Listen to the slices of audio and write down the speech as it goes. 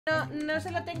No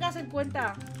se lo tengas en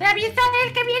cuenta. ¿Te has visto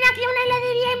el que viene aquí a una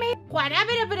heladería y me... Juana,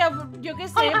 pero yo qué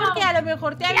sé, porque a lo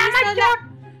mejor te ha visto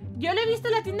Yo lo he visto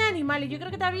en la tienda de animales, yo creo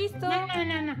que te ha visto.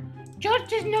 No.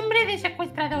 George es nombre de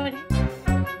secuestrador.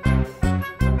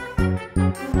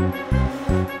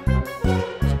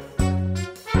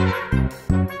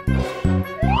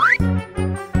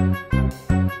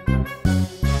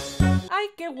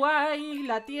 ¡Ay, qué guay!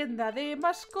 La tienda de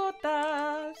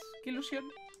mascotas. ¡Qué ilusión!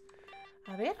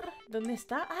 A ver, ¿dónde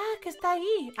está? ¡Ah, que está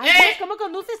ahí! ¡Ay, Dios, cómo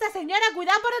conduce esta señora!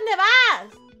 ¡Cuidado por dónde vas!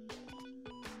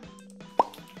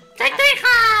 ¡Soy tu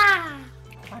hija!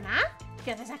 ¿Juana?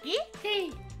 ¿Qué haces aquí?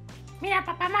 Sí. Mira,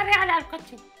 papá me ha regalado el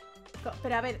coche.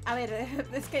 Pero a ver,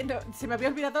 es que se me había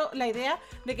olvidado la idea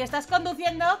de que estás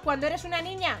conduciendo cuando eres una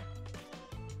niña.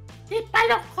 Es para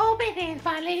los jóvenes,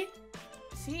 ¿vale?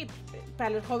 Sí, para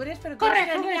los jóvenes, pero tú Corre,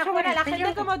 eres una niña, Juana. La gente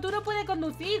llevo. como tú no puede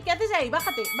conducir. ¿Qué haces ahí?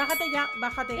 Bájate ya,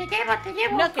 bájate. Te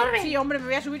llevo, No, corre. sí, hombre, me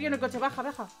voy a subir yo en el coche. Baja.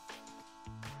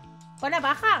 Juana,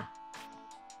 baja.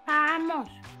 Vamos.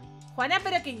 Juana,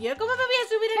 pero que yo, ¿cómo me voy a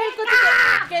subir en el coche?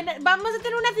 Que vamos a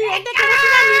tener un accidente, que eres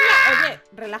una niña. Oye,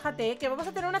 relájate, que vamos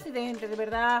a tener un accidente, de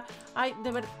verdad. Ay,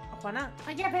 de verdad. Juana.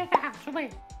 Oye, venga,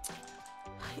 sube.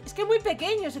 Ay, es que es muy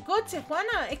pequeño ese coche,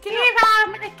 Juana. Es que ¿Qué no. va,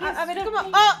 hombre? A ver cómo.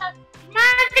 ¡Oh!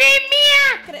 ¡Madre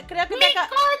mía! Creo que ¡Mi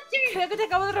coche! te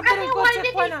acabo de romper el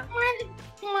coche, Juana.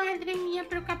 Madre mía,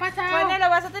 ¿pero qué ha pasado? Juana, lo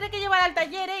vas a tener que llevar al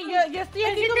taller, ¿eh? Yo estoy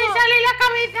aquí ¿Pero como... te sale la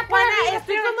cabeza por Juana, arriba?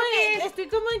 estoy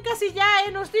como encasillada,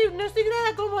 ¿eh? No estoy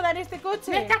nada cómoda en este ¿Me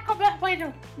coche. estás como...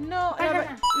 Bueno. No,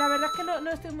 Pasa la verdad es que no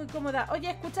estoy muy cómoda. Oye,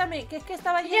 escúchame, que es que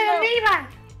estaba ¿Y yendo... a dónde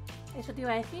ibas? Eso te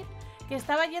iba a decir. Que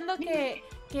estaba yendo que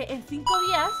en 5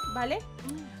 días, ¿vale?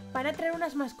 Van a traer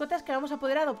unas mascotas que vamos a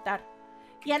poder adoptar.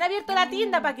 Y han abierto la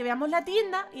tienda para que veamos la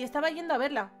tienda y estaba yendo a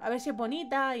verla. A ver si es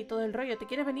bonita y todo el rollo. ¿Te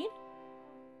quieres venir?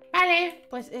 Vale.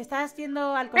 Pues estás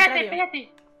yendo al contrario.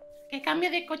 Espérate. Que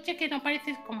cambio de coche que no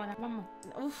pareces cómoda, vamos.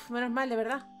 Uf, menos mal, de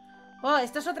verdad. Oh,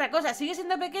 esto es otra cosa. Sigue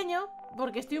siendo pequeño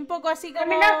porque estoy un poco así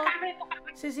como...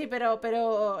 Sí,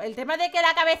 pero el tema de que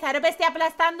la cabeza no me esté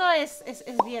aplastando es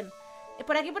bien.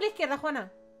 Por aquí por la izquierda,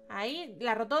 Juana. Ahí,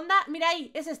 la rotonda. Mira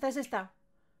ahí, es esta.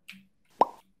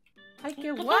 ¡Ay,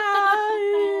 qué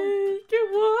guay! ¡Qué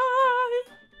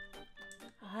guay!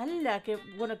 ¡Hala! Qué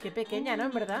pequeña, ¿no?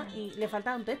 En verdad. Y le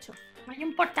falta un techo. Hay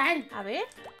un portal. A ver.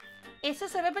 Eso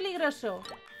se ve peligroso.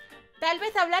 Tal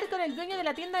vez hablar con el dueño de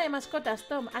la tienda de mascotas,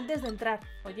 Tom, antes de entrar.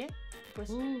 Oye,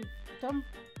 pues... Tom.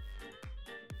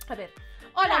 A ver.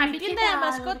 Hola, mi tienda de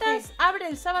mascotas abre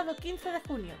el sábado 15 de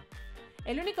junio.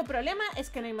 El único problema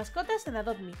es que no hay mascotas en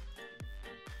AdopMe.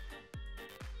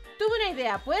 Tuve una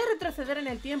idea. ¿Puedes retroceder en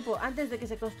el tiempo antes de que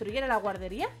se construyera la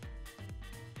guardería?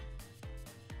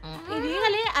 Y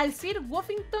dígale al Sir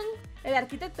Woffington, el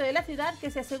arquitecto de la ciudad,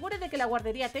 que se asegure de que la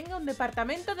guardería tenga un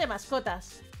departamento de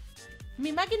mascotas.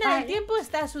 Mi máquina del tiempo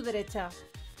está a su derecha.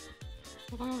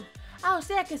 Ah, o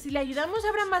sea que si le ayudamos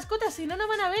habrá mascotas, si no, no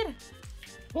van a ver.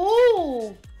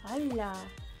 ¡Hala!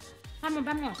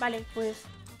 Vamos. Vale, pues...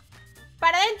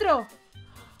 ¡Para adentro!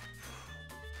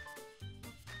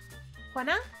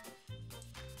 ¿Juana?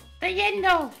 ¡Estoy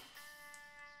yendo!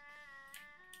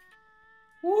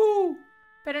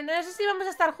 Pero no sé si vamos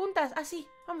a estar juntas. Ah, sí,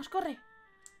 vamos, corre.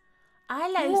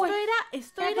 ¡Hala!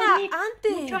 Esto era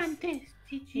antes. Mucho antes.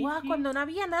 Sí. ¡Guau! Cuando no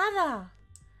había nada.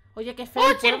 Oye, qué feo. ¡Oh,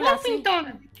 el pueblo así.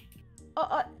 Washington!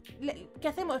 ¿Qué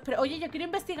hacemos? Pero oye, yo quiero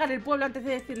investigar el pueblo antes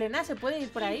de decirle nada. ¿Se puede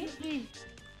ir por ahí? Sí.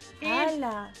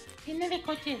 ¡Hala! Tiene de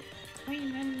coches.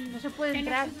 No se puede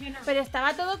entrar. No. Pero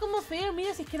estaba todo como feo.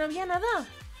 Mira, si es que no había nada.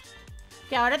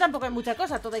 Que ahora tampoco hay mucha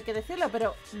cosa, todo hay que decirlo.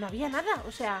 Pero no había nada.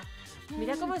 O sea,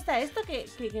 mira cómo está esto, que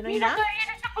no hay nada. Todavía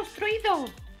no está construido.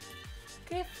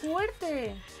 ¡Qué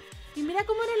fuerte! Y mira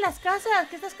cómo eran las casas,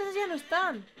 que estas casas ya no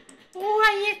están.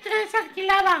 Ahí esto se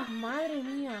alquilaba. Madre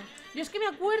mía. Yo es que me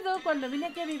acuerdo cuando vine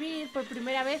aquí a vivir por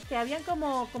primera vez que habían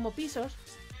como pisos.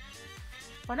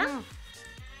 ¿Juana?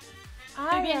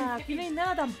 ¡Ay, aquí no hay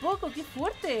nada tampoco! ¡Qué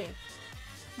fuerte!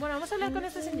 Bueno, vamos a hablar con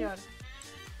este señor.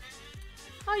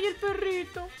 ¡Ay, el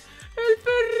perrito! ¡El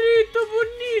perrito!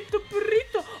 ¡Bonito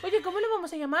perrito! Oye, ¿cómo le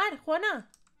vamos a llamar, Juana?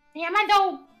 Me llama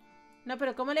Doe. No,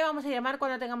 pero ¿cómo le vamos a llamar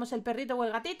cuando tengamos el perrito o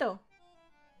el gatito?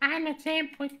 No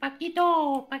sé, pues Paquito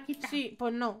o Paquita. Sí,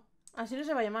 pues no. Así no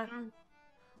se va a llamar.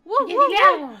 ¿Qué dile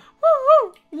algo? ¡Ay,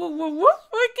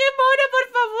 qué mono, por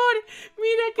favor!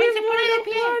 Mira qué Pues se pone de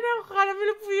pie. mono, ojalá me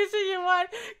lo pudiese llevar.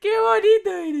 ¡Qué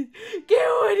bonito eres! ¡Qué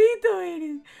bonito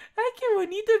eres! ¡Ay, qué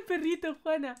bonito el perrito,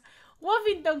 Juana!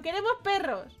 Woffington, queremos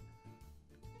perros.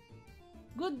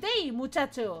 Good day,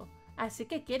 muchacho. Así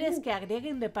que quieres que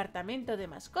agregue un departamento de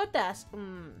mascotas.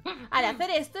 Al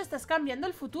hacer esto estás cambiando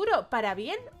el futuro, para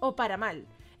bien o para mal.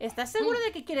 ¿Estás seguro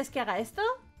de que quieres que haga esto?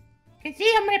 Que sí,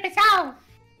 hombre pesado.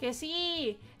 Que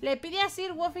sí. Le pide a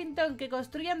Sir Woffington que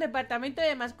construya un departamento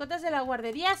de mascotas de la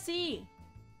guardería, sí.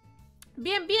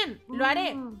 Bien, bien, lo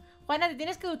haré. Juana, te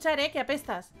tienes que duchar, que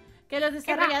apestas. Que los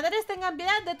desarrolladores tengan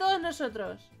piedad de todos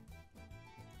nosotros.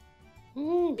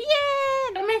 ¡Bien!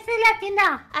 ¡Tómese la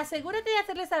tienda! Asegúrate de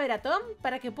hacerle saber a Tom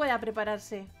para que pueda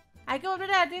prepararse. Hay que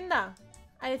volver a la tienda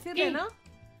a decirle, Sí. ¿no?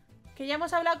 Que ya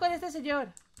hemos hablado con este señor.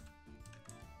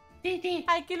 Sí, sí.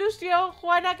 ¡Ay, qué ilusión,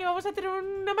 Juana! Que vamos a tener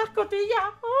una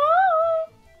mascotilla.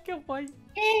 ¡Oh! ¡Qué guay!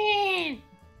 Bien.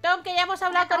 Tom, que ya hemos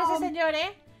hablado con Tom. ese señor,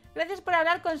 Gracias por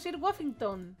hablar con Sir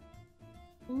Woffington.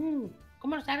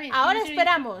 ¿Cómo lo sabes? Ahora ¿Cómo se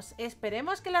esperamos.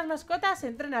 Esperemos que las mascotas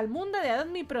entren al mundo de Adon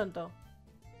muy pronto.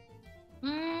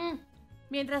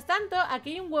 Mientras tanto,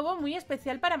 aquí hay un huevo muy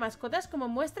especial para mascotas como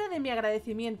muestra de mi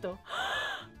agradecimiento.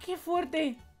 ¡Oh! ¡Qué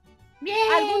fuerte! Bien.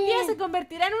 Algún día se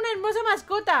convertirá en una hermosa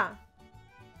mascota.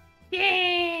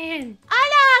 Bien.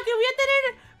 ¡Hala! ¡Que voy a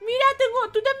tener! ¡Mira,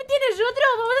 tú también tienes otro!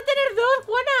 ¡Vamos a tener dos,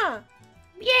 Juana!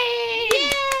 Bien.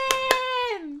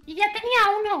 ¡Bien! Y ya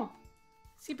tenía uno.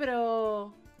 Sí,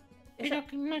 pero... Pero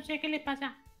que no sé qué le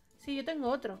pasa. Sí, yo tengo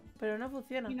otro, pero no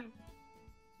funciona. Mira.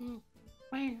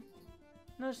 Bueno.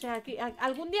 No sé, aquí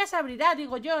algún día se abrirá,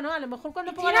 digo yo, ¿no? A lo mejor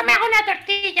cuando Si ponga no me hago una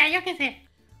tortilla, yo qué sé.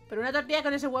 Pero una tortilla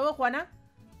con ese huevo, Juana.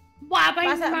 Buah, pues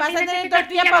Vas a imagínate tener qué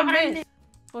tortilla para un más mes. grande.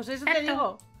 Pues eso te Exacto.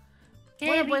 digo. Qué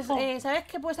Bueno, pues, rico. ¿sabes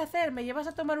qué puedes hacer? ¿Me llevas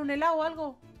a tomar un helado o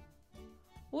algo?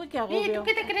 Uy, qué agobio. ¿Tú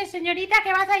qué te crees, señorita?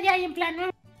 Que vas allá y en plan... ¿no?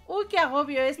 Uy, qué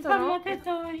agobio esto, ¿no? Famosa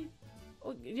estoy.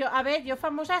 Uy, yo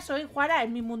famosa soy, Juana,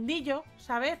 en mi mundillo,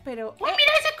 ¿sabes? Pero... ¡Oh,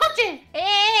 mira ese coche!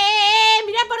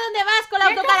 ¡Mira por dónde vas con la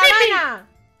 ¡Mira, autocaravana!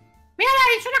 ¡Mira,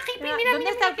 es una hippie! Mira, Mira, ¿dónde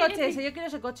mira, está el mira, coche qué ese? Yo quiero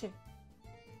ese coche.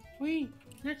 Uy,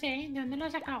 no sé, ¿de dónde lo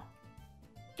has sacado?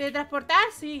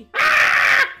 ¿Teletransportar? Sí.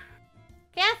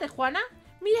 ¿Qué haces, Juana?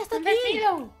 Mira, está ¿Dónde has aquí.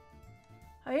 ido?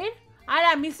 A ver.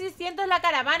 ¡Hala! 1600 la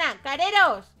caravana.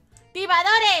 ¡Careros!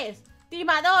 ¡Timadores!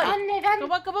 ¡Timador! ¿Dónde? ¿Cómo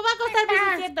va a costar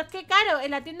estás? 1600? ¡Qué caro!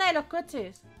 En la tienda de los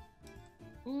coches.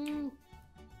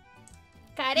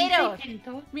 ¡Careros!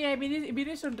 1600. Mira,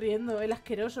 viene sonriendo, el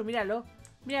asqueroso, míralo.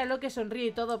 Míralo que sonríe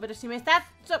y todo. Pero si me estás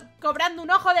cobrando un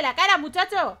ojo de la cara,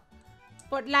 muchacho.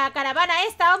 Por la caravana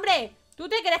esta, hombre. ¿Tú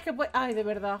te crees que puede...? Ay, de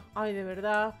verdad. Ay, de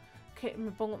verdad. Que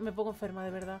me pongo enferma,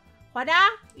 de verdad. Juana,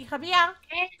 hija mía.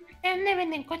 ¿Dónde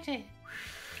venden coches?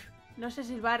 No sé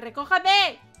silbar,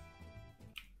 recójame.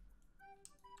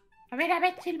 A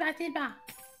ver, silba.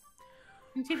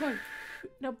 Sí voy.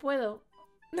 No puedo.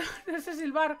 No sé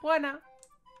silbar, Juana.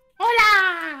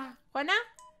 ¡Hola! ¿Juana?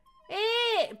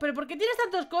 ¿Pero por qué tienes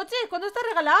tantos coches? ¿Cuándo está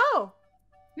regalado?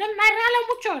 No, me has regalado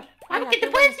muchos. Hala, Aunque qué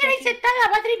te puedes guay ir ahí sentada,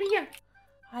 madre mía.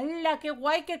 ¡Hala, qué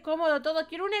guay, qué cómodo todo!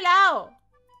 ¡Quiero un helado!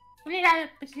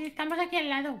 Mira, pues estamos aquí al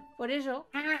lado. Por eso.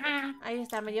 Ah. Ahí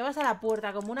está, me llevas a la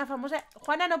puerta como una famosa...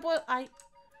 Juana, no puedo... Ay,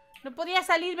 no podía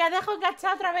salir, me ha dejado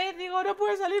enganchada otra vez. Digo, no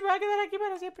puedo salir, me voy a quedar aquí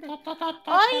para siempre.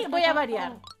 Hoy voy a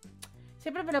variar.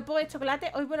 Siempre me lo pongo de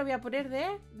chocolate. Hoy me lo voy a poner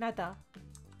de nata.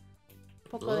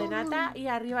 Un poco de nata. Y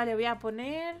arriba le voy a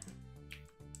poner...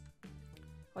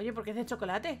 Oye, ¿por qué es de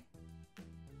chocolate?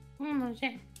 No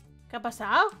sé. ¿Qué ha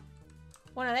pasado?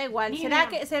 Bueno, da igual. Mira.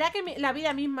 ¿Será que la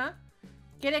vida misma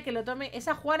quiere que lo tome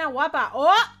esa Juana guapa?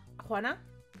 ¡Oh! ¿Juana?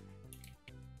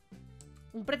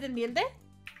 ¿Un pretendiente?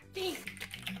 Sí.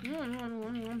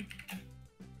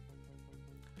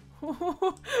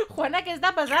 Juana, ¿qué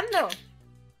está pasando?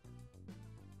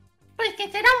 Pues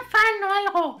que será un fan o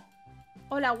algo.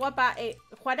 Hola, guapa.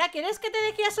 Juana, ¿quieres que te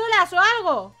deje a solas o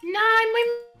algo? No, es muy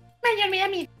mayor, mira a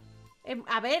mí.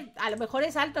 A ver, a lo mejor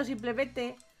es alto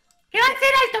simplemente. ¿Qué va a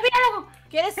ser alto? Míralo.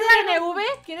 ¿Quieres ser Míralo. NV?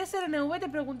 ¿Quieres ser NV? Te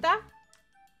pregunta.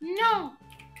 No.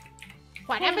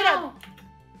 Juana, Colgao.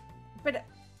 pero...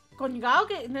 Colgao,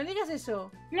 que no digas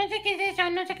eso. No sé qué es eso,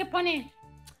 no sé qué pone.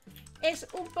 Es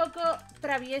un poco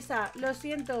traviesa, lo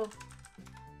siento.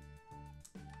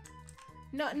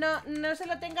 No se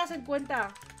lo tengas en cuenta.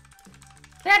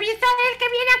 Traviesa el que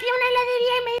viene aquí a una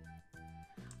heladería y me...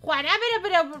 Juana,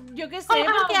 pero yo qué sé,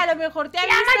 Colgao. porque a lo mejor te ha Se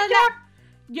llama visto George.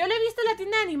 Yo lo he visto en la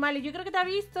tienda de animales, yo creo que te ha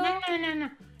visto.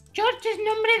 No. George es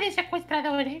nombre de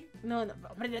secuestrador, ¿eh? No,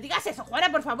 hombre, no digas eso,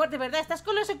 Juana, por favor, de verdad, estás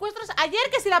con los secuestros. Ayer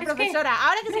que sí la profesora,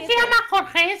 ahora que No sí. se llama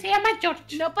Jorge, se llama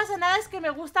George. No pasa nada, es que me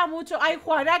gusta mucho. Ay,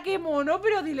 Juana, qué mono,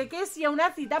 pero dile que sí a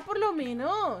una cita por lo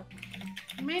menos.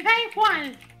 Me da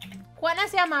igual. Juana,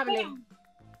 sea amable.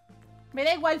 Me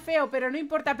da igual feo, pero no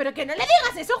importa. Pero que no le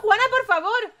digas eso, Juana, por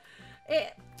favor.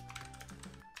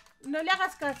 No le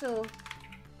hagas caso.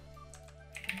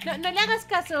 No le hagas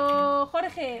caso,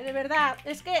 Jorge, de verdad.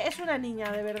 Es que es una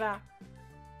niña, de verdad.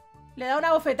 Le da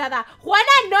una bofetada. ¡Juana,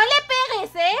 no le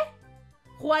pegues,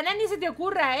 Juana, ni se te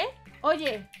ocurra, ¿eh?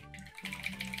 Oye.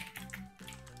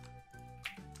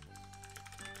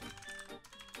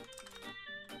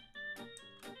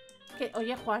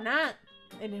 Oye, Juana,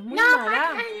 eres muy mala. No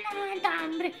pasa nada,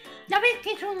 hombre. ¿Ya ves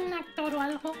que es un actor o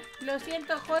algo? Lo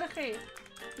siento, Jorge.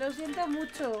 Lo siento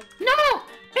mucho. ¡No!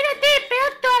 ¡Espérate!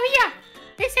 ¡Peor todavía!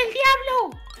 ¡Es el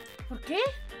diablo! ¿Por qué?